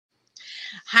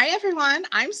Hi, everyone.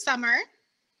 I'm Summer,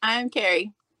 I'm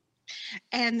Carrie.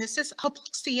 and this is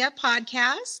Hopelexia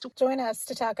Podcast. Join us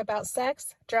to talk about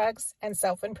sex, drugs, and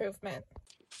self-improvement.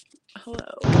 Hello.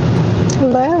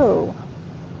 Hello.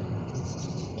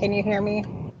 Can you hear me?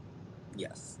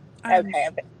 Yes. Okay.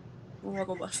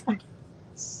 Horrible bus.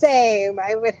 Same.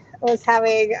 Was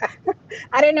having.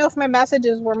 I didn't know if my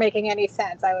messages were making any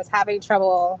sense. I was having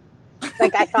trouble.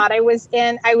 Like I thought I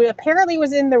apparently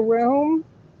was in the room.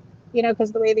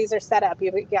 Because the way these are set up,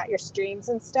 you got your streams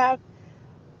and stuff.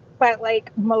 But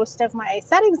like most of my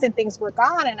settings and things were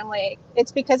gone, and I'm like,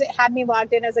 it's because it had me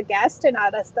logged in as a guest and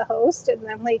not as the host. And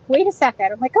I'm like, wait a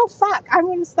second. I'm like, oh fuck.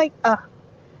 I'm just like, ugh.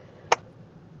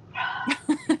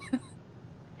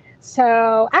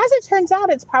 So as it turns out,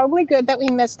 it's probably good that we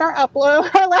missed our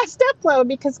last upload,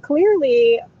 because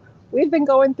clearly we've been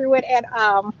going through it, and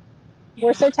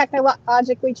we're so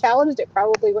technologically challenged, it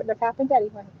probably wouldn't have happened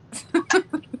anyway.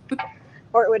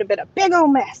 Or it would have been a big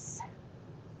old mess.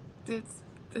 It's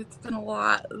been a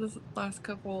lot this last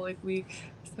couple weeks,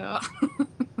 so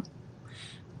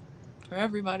for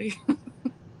everybody.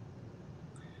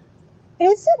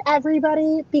 Isn't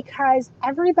everybody? Because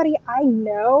everybody I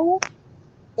know,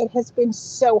 it has been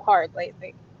so hard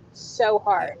lately. So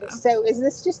hard. Yeah. So is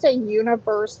this just a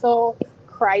universal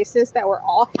crisis that we're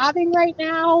all having right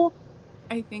now?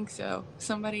 I think so.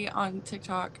 Somebody on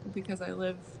TikTok, because I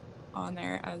live on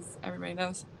there, as everybody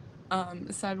knows,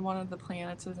 said one of the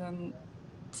planets is in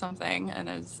something, and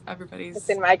as everybody's... It's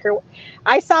in microwave.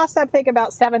 I saw something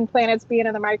about 7 planets being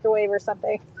in the microwave or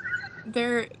something.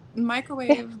 They're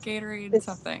microwave, Gatorade,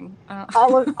 something.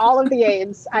 All of the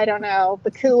aids. I don't know.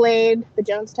 The Kool-Aid, the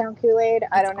Jonestown Kool-Aid.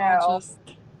 I don't know.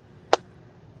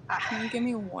 Can you give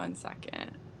me 1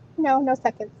 second? No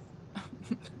seconds.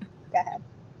 Go ahead.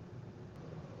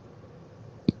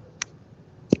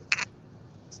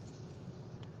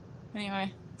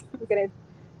 Anyway. You're going to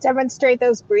demonstrate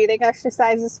those breathing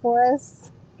exercises for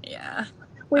us? Yeah.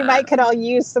 We could all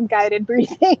use some guided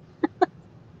breathing.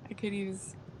 I could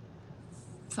use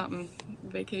something.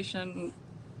 Vacation.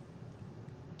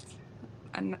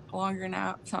 A longer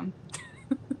nap. Something.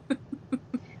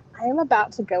 I am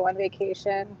about to go on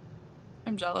vacation.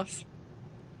 I'm jealous.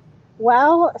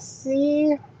 Well,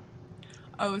 see...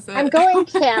 Oh, is it? I'm going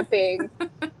camping.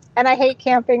 And I hate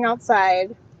camping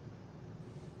outside.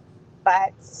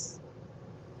 But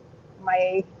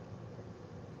my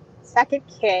second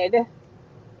kid,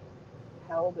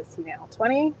 how old is he now?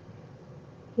 20?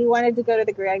 He wanted to go to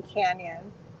the Grand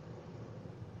Canyon.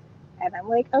 And I'm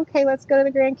like, okay, let's go to the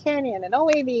Grand Canyon. And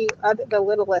only the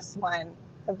littlest one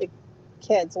of the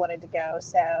kids wanted to go.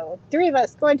 So 3 of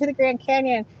us going to the Grand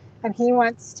Canyon. And he's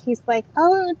like,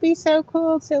 oh, it would be so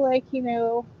cool to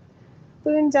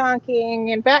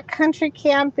boondocking and backcountry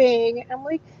camping. And I'm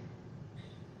like,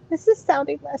 this is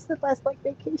sounding less and less like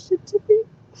vacation to me.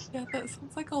 Yeah, that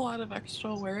sounds like a lot of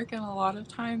extra work and a lot of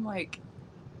time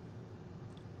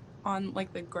on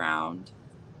the ground.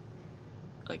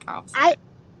 Outside.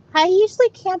 I usually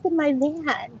camp in my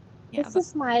van. Yeah, This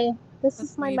is my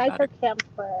micro better.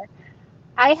 camper.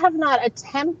 I have not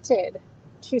attempted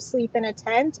to sleep in a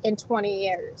tent in 20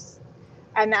 years.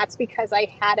 And that's because I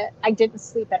didn't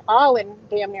sleep at all and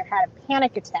damn near had a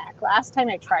panic attack last time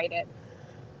I tried it.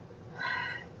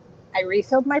 I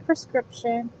refilled my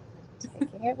prescription,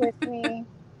 taking it with me.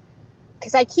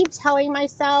 Because I keep telling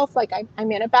myself,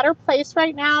 I'm in a better place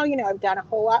right now. I've done a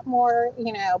whole lot more.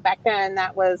 Back then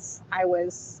I was,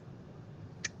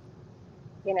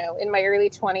 in my early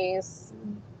 20s,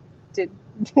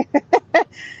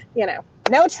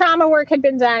 no trauma work had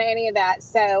been done, any of that.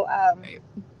 So, Right.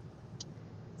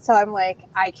 So I'm like,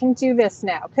 I can do this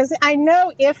now. Because I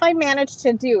know if I manage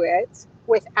to do it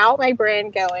without my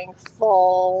brain going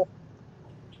full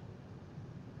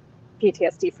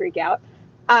PTSD freak out,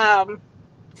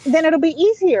 then it'll be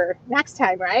easier next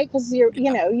time, right? Because you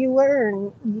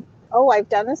learn, oh, I've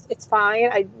done this. It's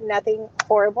fine. Nothing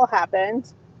horrible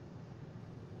happened.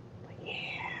 But yeah.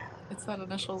 It's that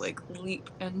initial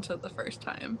leap into the first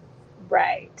time.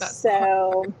 Right.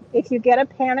 So if you get a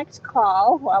panicked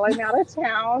call while I'm out of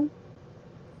town,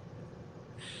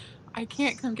 I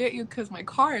can't come get you because my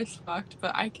car is fucked,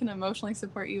 but I can emotionally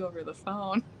support you over the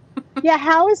phone. Yeah,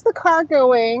 how is the car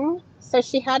going? So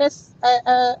she had a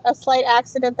slight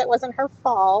accident that wasn't her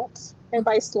fault. And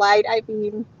by slight, I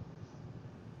mean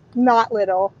not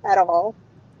little at all.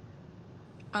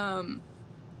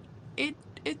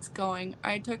 It's going.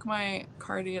 I took my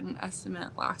Cardian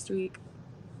estimate last week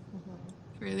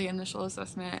for the initial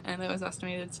assessment, and it was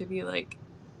estimated to be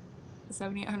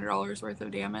 $7,800 worth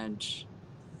of damage.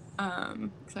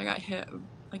 Because I got hit.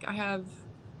 I have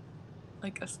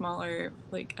like a smaller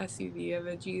like SUV of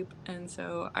a Jeep, and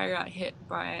so I got hit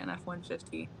by an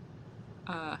F-150.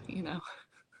 You know,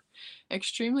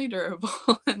 extremely durable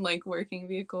and like working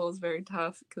vehicle is very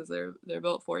tough because they're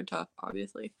built Ford tough,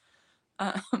 obviously.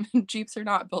 Jeeps are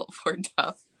not built Ford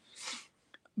tough,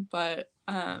 but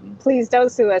Please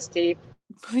don't sue us, Jeep.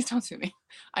 please don't sue me.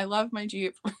 I love my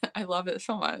Jeep. I love it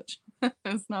so much.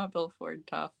 It's not built Ford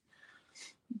tough,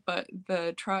 but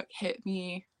the truck hit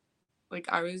me like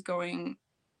I was going,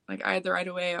 like I had the right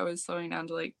of way. I was slowing down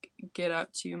to like get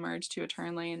up to merge to a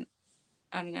turn lane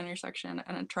at an intersection,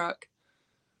 and a truck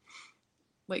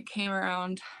like came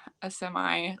around a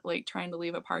semi, like trying to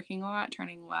leave a parking lot,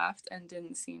 turning left, and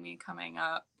didn't see me coming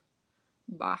up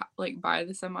by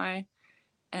the semi,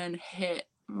 and hit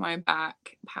my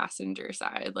back passenger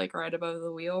side, like right above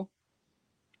the wheel.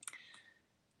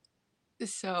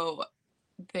 So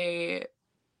they,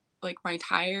 like, my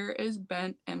tire is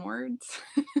bent inwards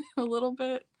a little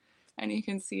bit, and you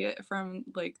can see it from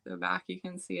like the back. You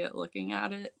can see it looking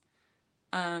at it,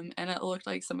 and it looked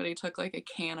like somebody took like a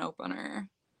can opener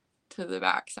to the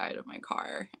back side of my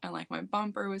car, and like my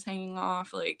bumper was hanging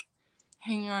off, like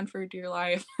hanging on for dear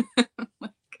life.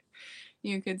 Like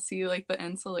you could see like the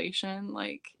insulation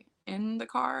like in the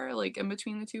car, like in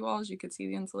between the two walls. You could see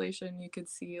the insulation, you could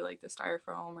see like the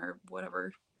styrofoam or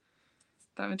whatever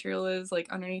that material is like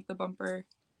underneath the bumper.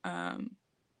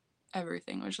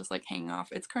 Everything was just like hanging off.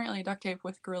 It's currently duct tape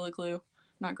with Gorilla Glue,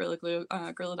 not Gorilla Glue,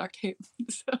 Gorilla Duct Tape.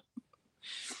 So,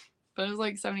 but it was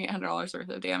like $7,800 worth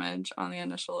of damage on the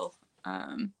initial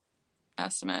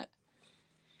estimate.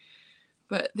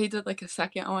 But they did like a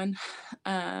second one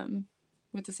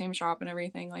with the same shop and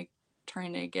everything, like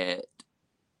trying to get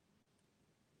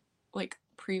like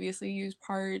previously used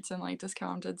parts and like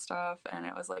discounted stuff, and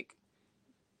it was like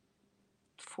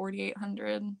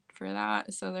 $4,800 for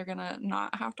that. So they're gonna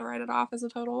not have to write it off as a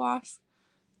total loss,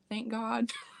 thank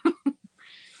God.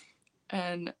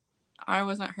 And I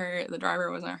wasn't hurt, the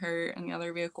driver wasn't hurt, and the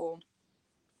other vehicle,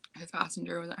 his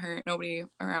passenger, wasn't hurt. Nobody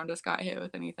around us got hit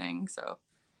with anything, so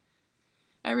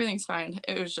everything's fine.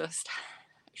 It was just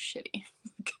shitty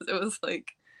because it was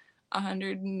like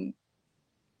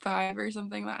 105 or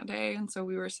something that day, and so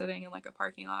we were sitting in like a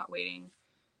parking lot waiting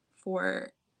for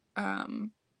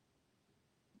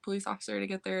police officer to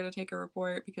get there to take a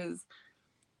report, because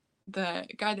the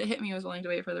guy that hit me was willing to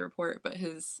wait for the report, but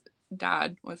his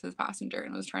dad was his passenger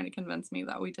and was trying to convince me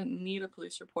that we didn't need a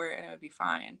police report and it would be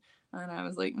fine. And I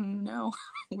was like, no,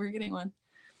 we're getting one.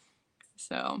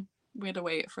 So we had to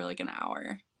wait for like an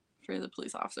hour for the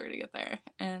police officer to get there,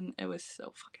 and it was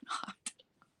so fucking hot.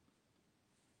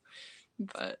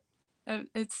 But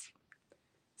it's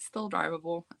still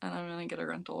drivable, and I'm gonna get a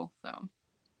rental, so.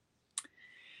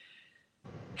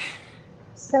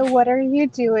 So what are you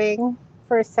doing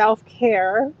for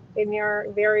self-care in your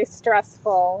very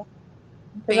stressful,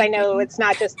 because I know it's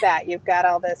not just that, you've got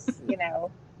all this, you know,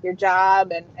 your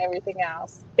job and everything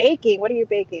else. Baking, what are you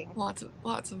baking? Lots of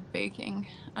baking.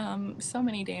 So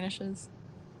many danishes.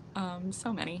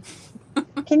 So many.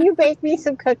 Can you bake me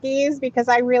some cookies? Because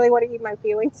I really want to eat my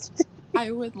feelings today.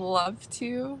 I would love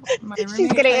to. My She's roommate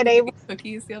gonna tried to enable make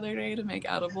cookies the other day to make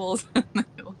edibles, and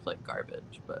they look like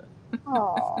garbage, but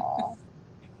Aww.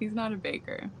 he's not a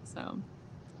baker, so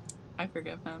I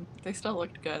forgive him. They still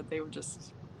looked good. They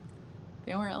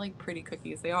weren't like pretty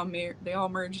cookies. They all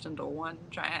merged into one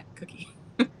giant cookie.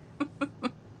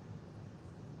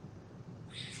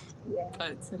 Yeah.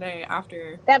 But today,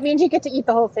 after, That means you get to eat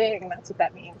the whole thing. That's what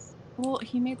that means. well,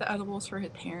 he made the edibles for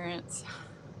his parents.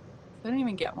 They didn't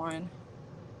even get one,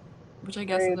 which I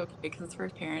guess is okay because it's for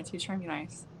his parents. He's trying to be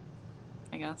nice,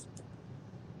 I guess.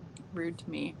 Rude to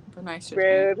me, but nice to his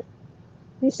parents. Rude.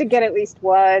 You should get at least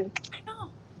one. I know.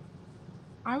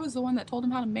 I was the one that told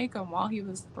him how to make them while he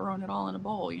was throwing it all in a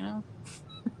bowl, you know?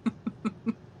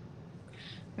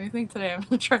 I think today I'm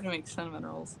going to try to make cinnamon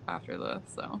rolls after this,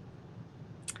 so.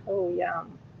 Oh,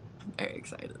 yum. I'm very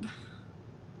excited.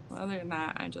 Well, other than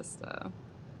that, I just,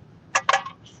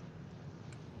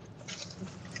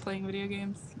 playing video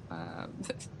games,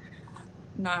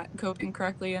 not coping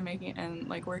correctly and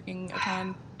like working a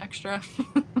ton extra.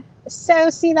 So,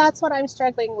 see, that's what I'm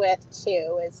struggling with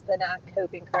too, is the not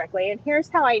coping correctly. And here's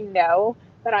how I know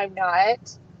that I'm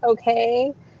not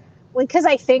okay. Because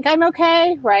I think I'm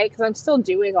okay, right? Because I'm still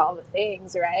doing all the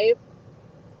things, right?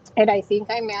 And I think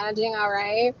I'm managing all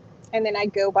right. And then I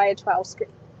go buy a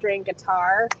 12-string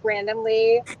guitar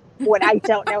randomly when I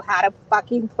don't know how to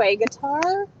fucking play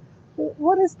guitar.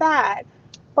 What is that?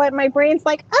 But my brain's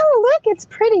like, oh, look, it's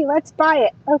pretty. Let's buy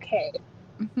it. Okay.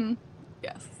 Mm-hmm.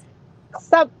 Yes.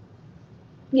 So,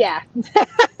 yeah.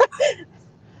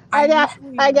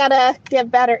 I gotta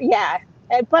get better. Yeah.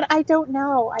 But I don't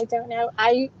know.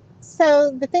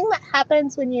 So the thing that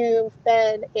happens when you've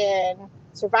been in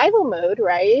survival mode,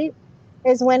 right,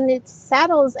 is when it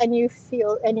settles and you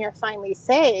feel and you're finally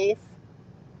safe,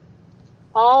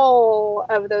 all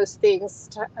of those things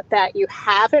that you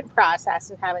haven't processed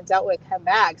and haven't dealt with come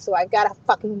back. So I've got a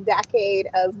fucking decade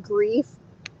of grief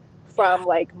from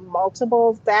like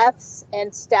multiple deaths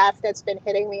and stuff that's been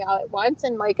hitting me all at once,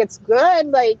 and like it's good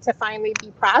like to finally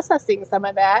be processing some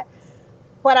of that,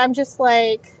 but I'm just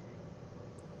like,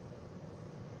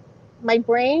 my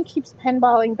brain keeps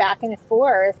pinballing back and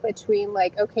forth between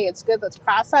like, okay, it's good, let's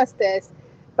process this,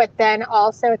 but then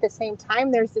also at the same time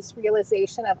there's this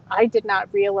realization of I did not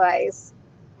realize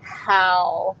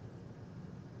how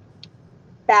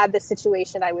bad the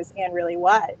situation I was in really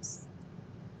was,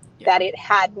 that it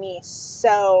had me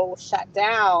so shut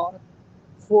down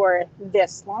for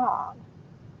this long.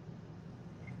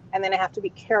 And then I have to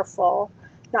be careful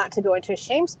not to go into a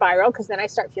shame spiral, because then I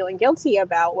start feeling guilty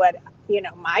about what,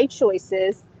 my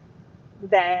choices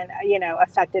then,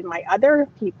 affected my other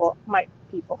people, my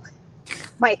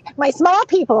small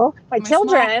people, my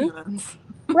children.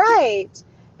 Right.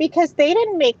 Because they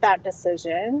didn't make that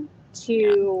decision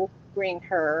to bring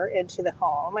her into the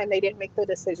home, and they didn't make the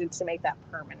decision to make that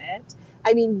permanent.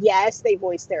 I mean, yes, they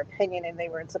voiced their opinion and they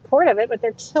were in support of it, but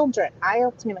they're children. I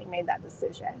ultimately made that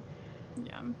decision.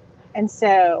 Yeah. And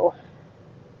so,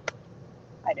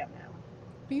 I don't know.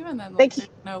 But even then, like, there's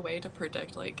no way to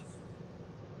predict, like,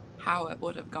 how it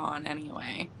would have gone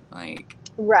anyway. Like,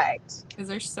 right. Because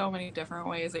there's so many different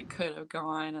ways it could have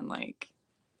gone, and, like,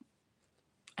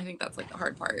 I think that's, like, the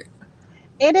hard part.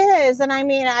 It is. And I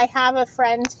mean, I have a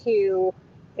friend who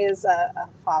is a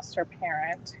foster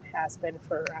parent, has been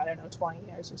for, I don't know, 20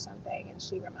 years or something. And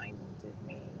she reminded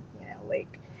me,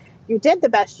 like, you did the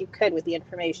best you could with the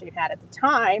information you had at the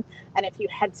time. And if you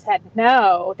had said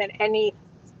no, then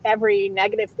every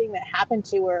negative thing that happened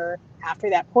to her after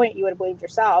that point, you would have blamed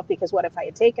yourself, because what if I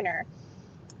had taken her?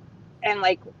 And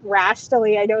like,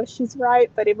 rationally, I know she's right,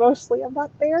 but emotionally, I'm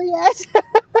not there yet.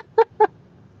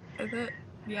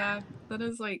 That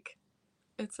is, like,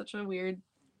 it's such a weird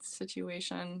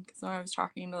situation, because when I was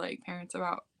talking to, like, parents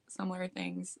about similar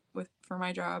things for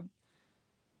my job,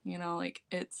 like,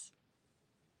 it's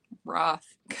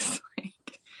rough, because,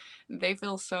 like, they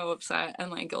feel so upset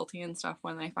and, like, guilty and stuff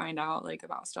when they find out, like,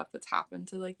 about stuff that's happened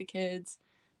to, like, the kids,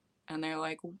 and they're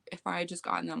like, if I had just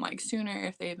gotten them, like, sooner,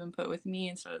 if they had been put with me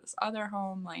instead of this other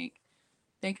home, like,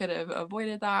 they could have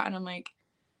avoided that. And I'm like,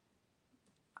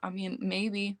 I mean,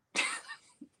 maybe.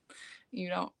 You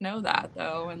don't know that,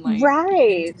 though, and, like, you can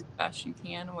Right. do the best you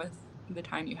can with the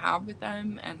time you have with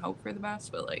them and hope for the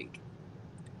best, but, like,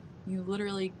 you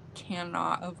literally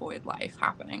cannot avoid life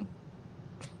happening.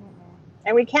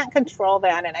 And we can't control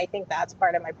that, and I think that's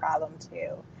part of my problem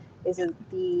too, is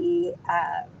the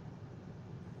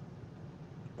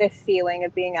feeling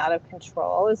of being out of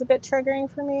control is a bit triggering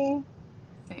for me.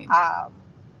 Same.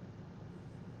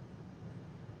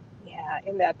 Yeah,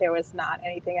 in that there was not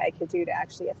anything I could do to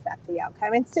actually affect the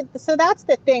outcome. And so that's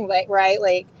the thing, like, right?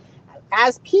 Like,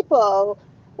 as people,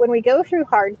 when we go through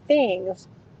hard things,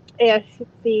 if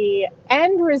the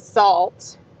end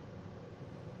result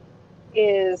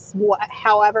is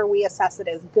however we assess it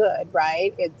as good,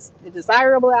 right? It's the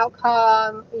desirable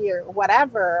outcome, or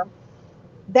whatever,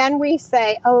 then we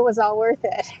say, oh, it was all worth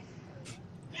it.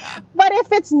 Yeah. But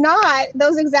if it's not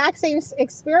those exact same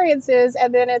experiences,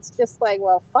 and then it's just like,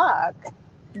 well, fuck.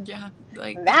 Yeah.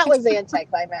 Like, That was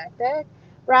anticlimactic,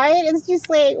 right? It's just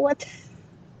like, what?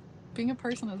 being a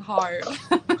person is hard.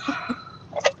 I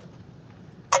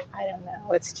don't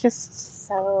know. It's just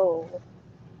so,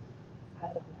 I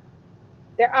don't know.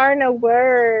 There are no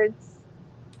words.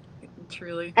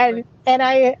 Truly. And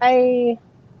Like,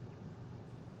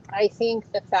 I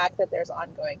think the fact that there's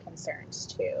ongoing concerns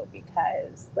too,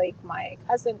 because like my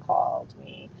cousin called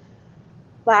me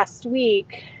last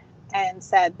week and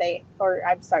said didn't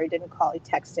call, he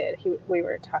texted. We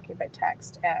were talking by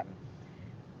text,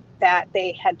 that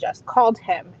they had just called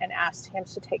him and asked him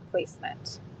to take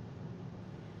placement,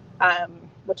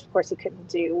 which of course he couldn't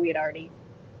do. We had already,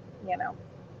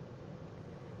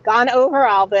 gone over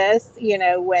all this,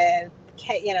 with,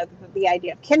 the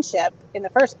idea of kinship in the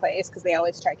first place, because they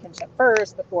always try kinship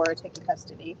first before taking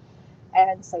custody.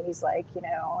 And so he's like,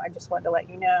 I just wanted to let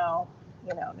you know,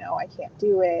 no, I can't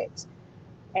do it.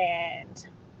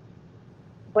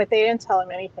 But they didn't tell him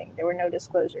anything. There were no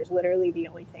disclosures. Literally, the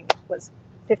only thing was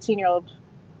your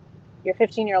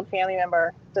 15-year-old family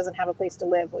member doesn't have a place to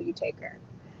live. Will you take her?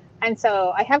 And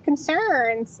so I have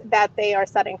concerns that they are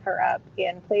setting her up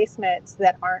in placements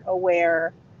that aren't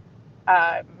aware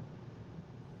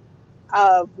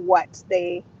of what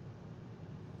they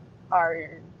are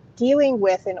dealing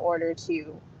with in order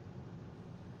to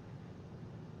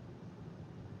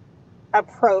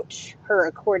approach her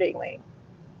accordingly.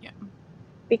 Yeah.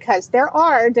 Because there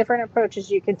are different approaches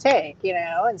you can take,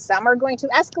 and some are going to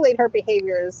escalate her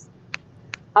behaviors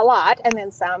a lot, and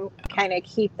then some kind of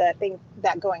keep that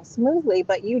going smoothly.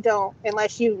 But you don't,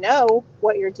 unless you know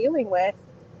what you're dealing with,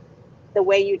 the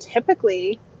way you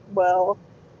typically will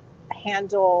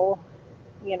handle,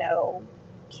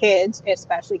 kids,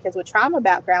 especially kids with trauma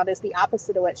background, is the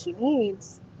opposite of what she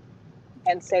needs.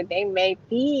 And so they may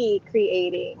be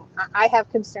creating, I have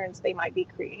concerns they might be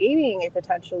creating a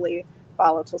potentially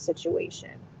volatile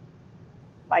situation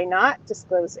by not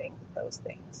disclosing those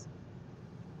things.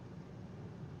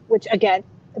 Which, again,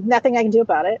 nothing I can do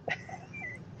about it.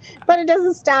 But it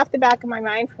doesn't stop the back of my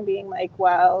mind from being like,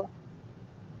 well,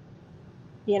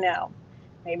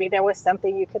 maybe there was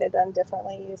something you could have done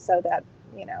differently so that,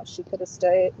 she could have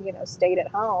stayed at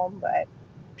home. But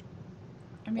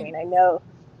I mean, I know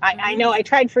I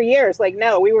tried for years. Like,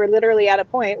 no, we were literally at a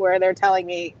point where they're telling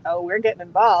me, oh, we're getting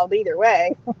involved either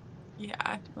way.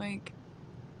 Yeah, like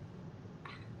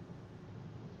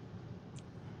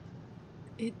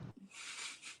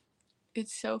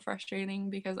it's so frustrating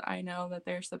because I know that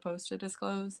they're supposed to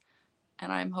disclose,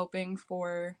 and I'm hoping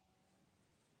for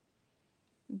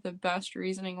the best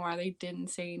reasoning why they didn't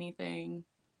say anything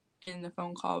in the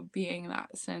phone call, being that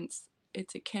since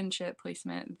it's a kinship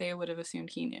placement, they would have assumed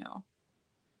he knew.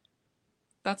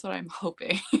 That's what I'm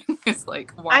hoping. It's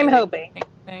like why I'm they hoping. didn't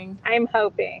say anything. I'm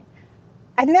hoping.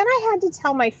 And then I had to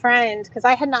tell my friend, because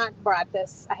I had not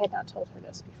told her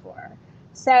this before.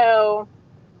 So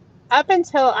up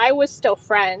until I was still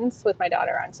friends with my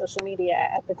daughter on social media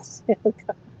up until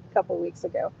a couple of weeks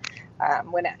ago,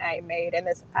 when I made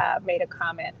a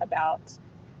comment about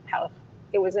how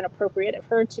it was inappropriate of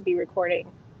her to be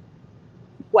recording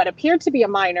what appeared to be a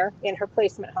minor in her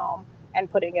placement home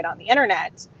and putting it on the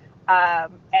internet.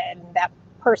 And that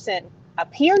person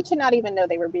appeared to not even know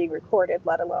they were being recorded,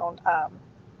 let alone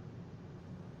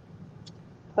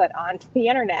put on the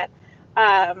internet.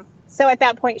 So at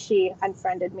that point, she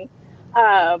unfriended me.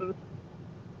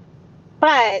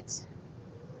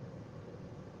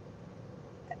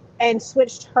 And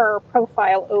switched her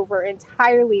profile over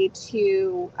entirely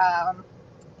to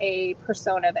a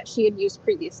persona that she had used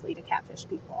previously to catfish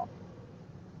people.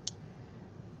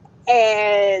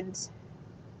 And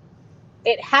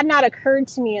it had not occurred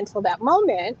to me until that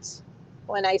moment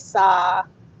when I saw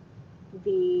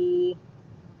the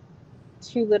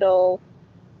two little,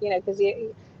 because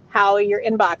how your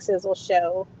inboxes will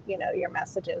show, your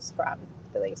messages from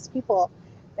these people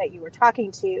that you were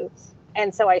talking to.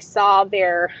 And so I saw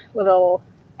their little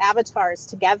avatars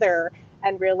together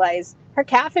and realized her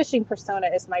catfishing persona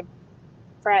is my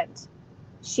friend.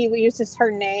 She uses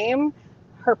her name,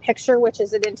 her picture, which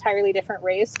is an entirely different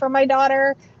race for my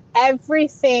daughter.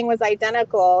 Everything was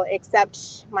identical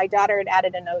except my daughter had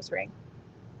added a nose ring.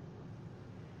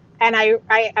 And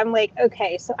I'm like,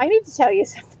 okay, so I need to tell you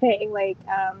something, like,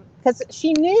 because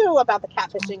she knew about the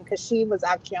catfishing because she was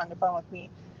actually on the phone with me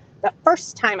the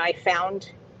first time I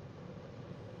found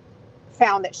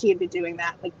that she had been doing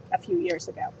that like a few years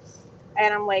ago.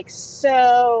 And I'm like,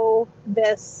 so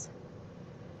this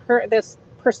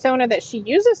persona that she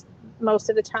uses most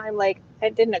of the time, like,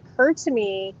 it didn't occur to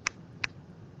me,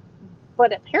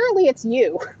 but apparently it's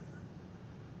you.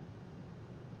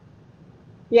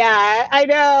 Yeah, I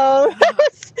know.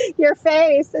 Your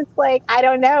face. It's like, I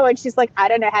don't know. And she's like, I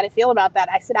don't know how to feel about that.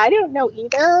 I said, I don't know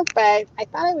either, but I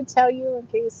thought I would tell you in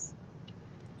case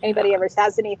anybody ever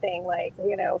says anything, like,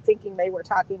 thinking they were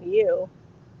talking to you.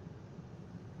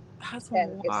 That's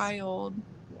wild.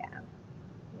 Yeah.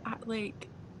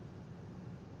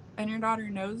 And your daughter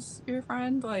knows your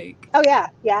friend? Like, oh, yeah,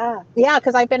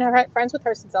 because I've been friends with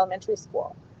her since elementary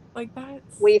school. Like,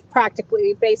 that's... We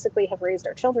basically have raised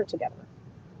our children together.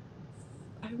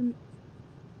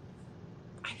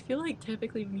 I feel like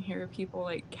typically when you hear people,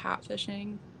 like,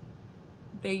 catfishing,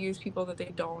 they use people that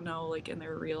they don't know, like, in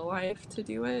their real life to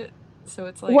do it. So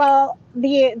it's like... Well,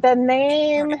 the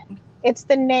name, it's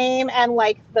the name, and,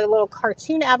 like, the little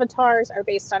cartoon avatars are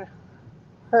based on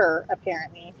her,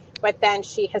 apparently. But then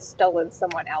she has stolen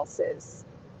someone else's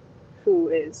who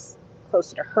is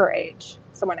closer to her age,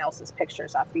 someone else's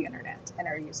pictures off the internet, and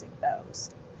are using those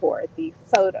for the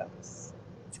photos.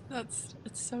 It's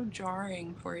so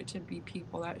jarring for it to be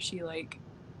people that she, like,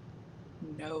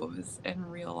 knows in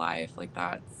real life. Like,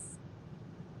 that's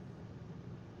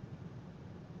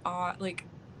odd. Like,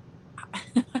 I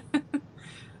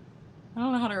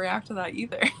don't know how to react to that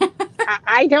either.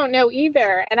 I don't know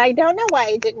either. And I don't know why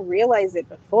I didn't realize it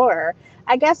before.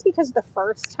 I guess because the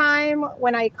first time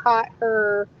when I caught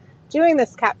her doing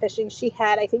this catfishing, she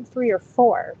had, I think, 3 or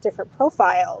 4 different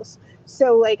profiles.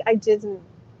 So, like, I didn't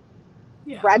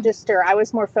Yeah. register. I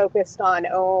was more focused on,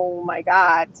 oh my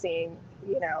God, seeing,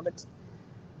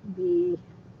 the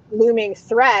looming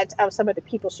threat of some of the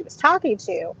people she was talking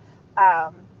to.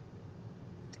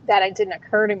 That it didn't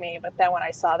occur to me. But then when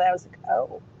I saw that, I was like,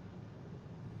 oh,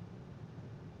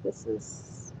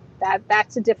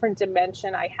 that's a different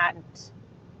dimension I hadn't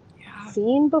Yeah.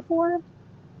 seen before.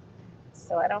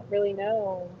 So I don't really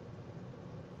know.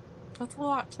 That's a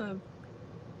lot to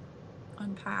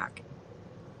unpack.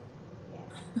 Yeah,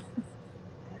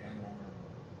 I don't know.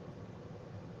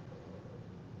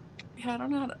 Yeah, I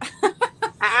don't know how to.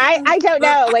 I don't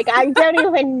know. Like, I don't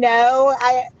even know.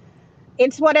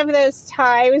 It's one of those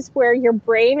times where your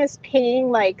brain is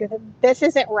pinging like this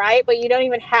isn't right, but you don't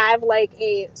even have like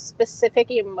a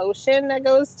specific emotion that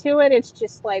goes to it. It's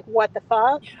just like, what the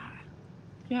fuck? Yeah.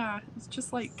 Yeah, it's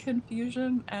just like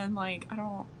confusion and like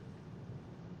I,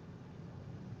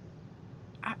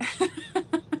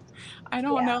 I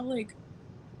don't Yeah. know, like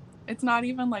it's not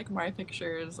even like my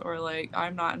pictures or like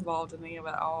I'm not involved in any of it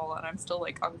at all and I'm still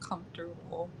like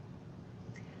uncomfortable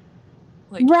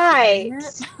like hearing Right.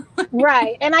 it.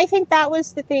 Right. And I think that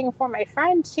was the thing for my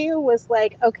friend too, was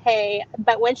like, okay,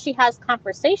 but when she has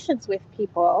conversations with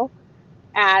people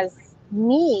as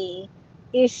me,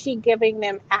 is she giving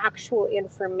them actual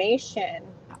information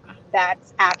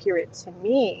that's accurate to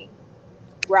me?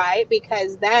 Right?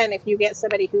 Because then if you get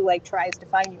somebody who like tries to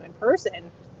find you in person,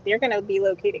 they're going to be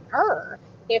locating her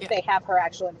if Yeah. they have her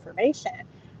actual information.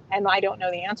 And I don't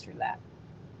know the answer to that.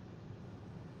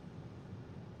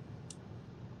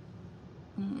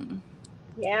 Mm.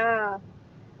 Yeah.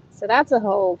 So that's a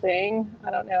whole thing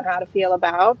I don't know how to feel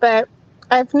about. But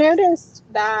I've noticed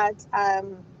that,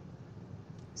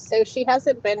 so she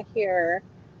hasn't been here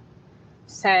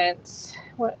since,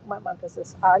 what month is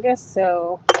this? August.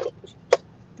 So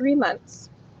 3 months.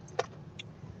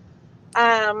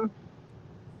 Um,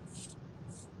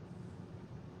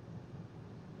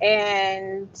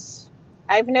 and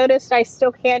I've noticed I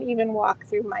still can't even walk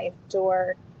through my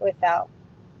door without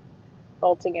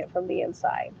bolting it from the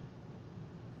inside.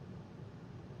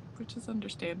 Which is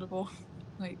understandable.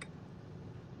 Like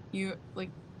you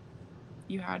like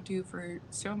you had to for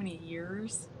so many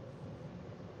years.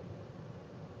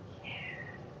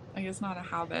 Like it's not a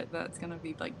habit that's gonna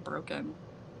be like broken.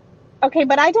 Okay,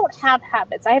 but I don't have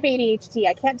habits. I have ADHD.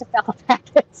 I can't develop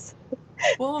habits.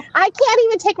 Well, I can't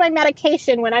even take my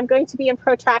medication when I'm going to be in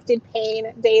protracted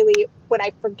pain daily when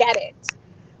I forget it.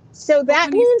 So well that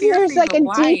then you means fear for there's like your a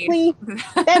life. deeply,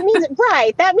 that means,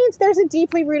 right, that means there's a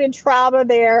deeply rooted trauma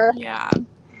there Yeah.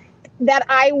 that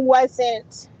I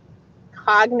wasn't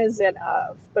cognizant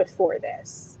of before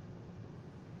this.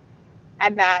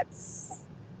 And that's,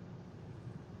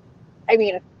 I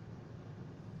mean,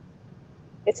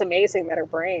 it's amazing that our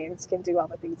brains can do all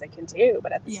the things they can do,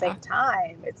 but at the Yeah. same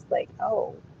time, it's like,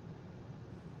 oh,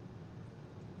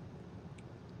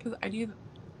 Because I do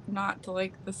not to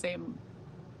like the same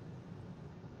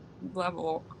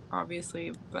level,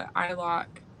 obviously, but I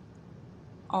lock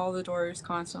all the doors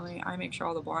constantly. I make sure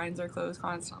all the blinds are closed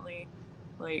constantly.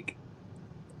 Like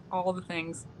all the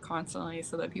things constantly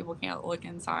so that people can't look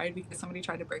inside because somebody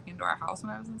tried to break into our house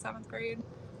when I was in 7th grade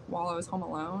while I was home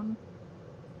alone.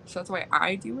 So that's why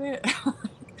I do it.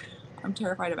 I'm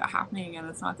terrified of it happening and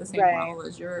it's not the same right. level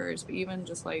as yours, but even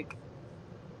just like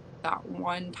that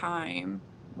one time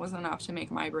was enough to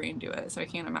make my brain do it. So I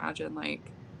can't imagine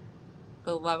like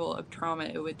the level of trauma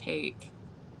it would take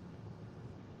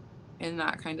in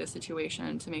that kind of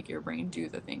situation to make your brain do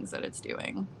the things that it's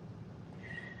doing.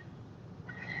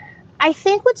 I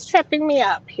think what's tripping me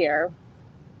up here,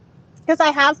 because I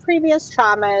have previous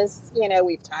traumas,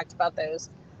 we've talked about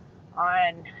those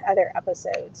on other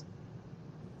episodes.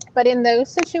 But in those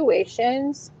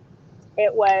situations,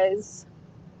 it was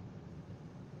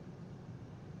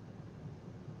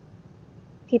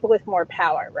people with more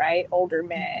power, right? Older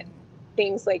men, Mm-hmm.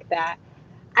 things like that.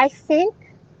 I think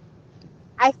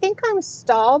I think I'm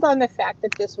stalled on the fact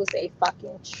that this was a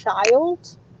fucking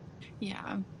child.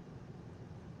 Yeah.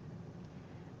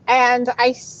 And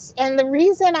the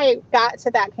reason I got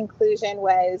to that conclusion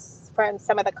was from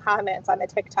some of the comments on the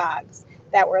TikToks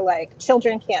that were like,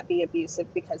 children can't be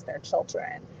abusive because they're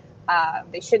children.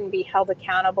 They shouldn't be held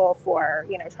accountable for,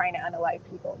 trying to unalive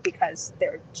people because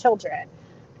they're children.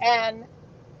 And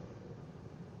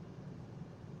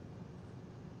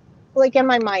like in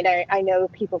my mind, I know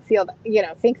people feel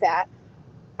that, think that.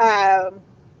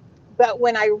 But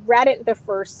when I read it the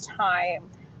first time,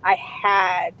 I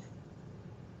had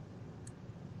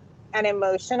an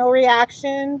emotional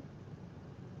reaction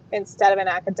instead of an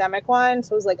academic one.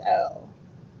 So it was like, oh,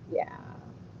 yeah,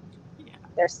 Yeah.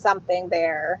 there's something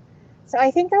there. So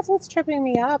I think that's what's tripping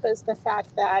me up is the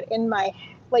fact that in my,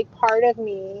 like, part of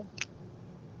me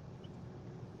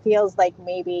feels like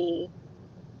maybe,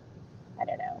 I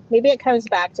don't know, maybe it comes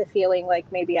back to feeling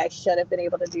like maybe I should have been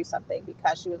able to do something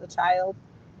because she was a child,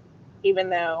 even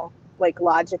though, like,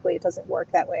 logically it doesn't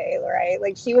work that way, right?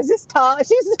 Like, she was just tall,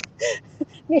 she's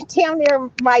damn near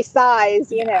my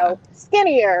size, you Yeah. know,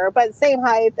 skinnier, but same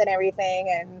height and everything,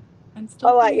 and And a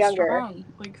still lot pretty younger. strong,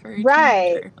 like for a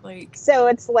Right. teenager. Like, So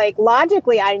it's like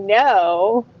logically, I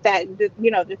know that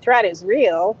the threat is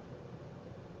real,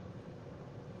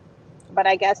 but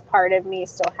I guess part of me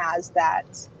still has that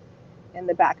in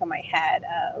the back of my head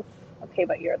of, okay,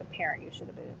 but you're the parent, you should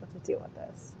have been able to deal with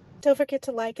this. Don't forget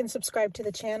to like and subscribe to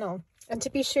the channel. And to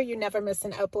be sure you never miss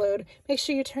an upload, make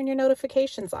sure you turn your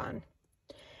notifications on.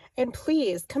 And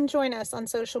please come join us on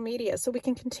social media so we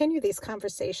can continue these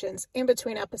conversations in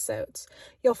between episodes.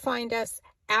 You'll find us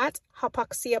at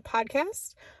Hypoxia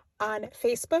Podcast on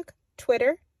Facebook,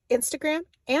 Twitter, Instagram,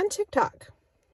 and TikTok.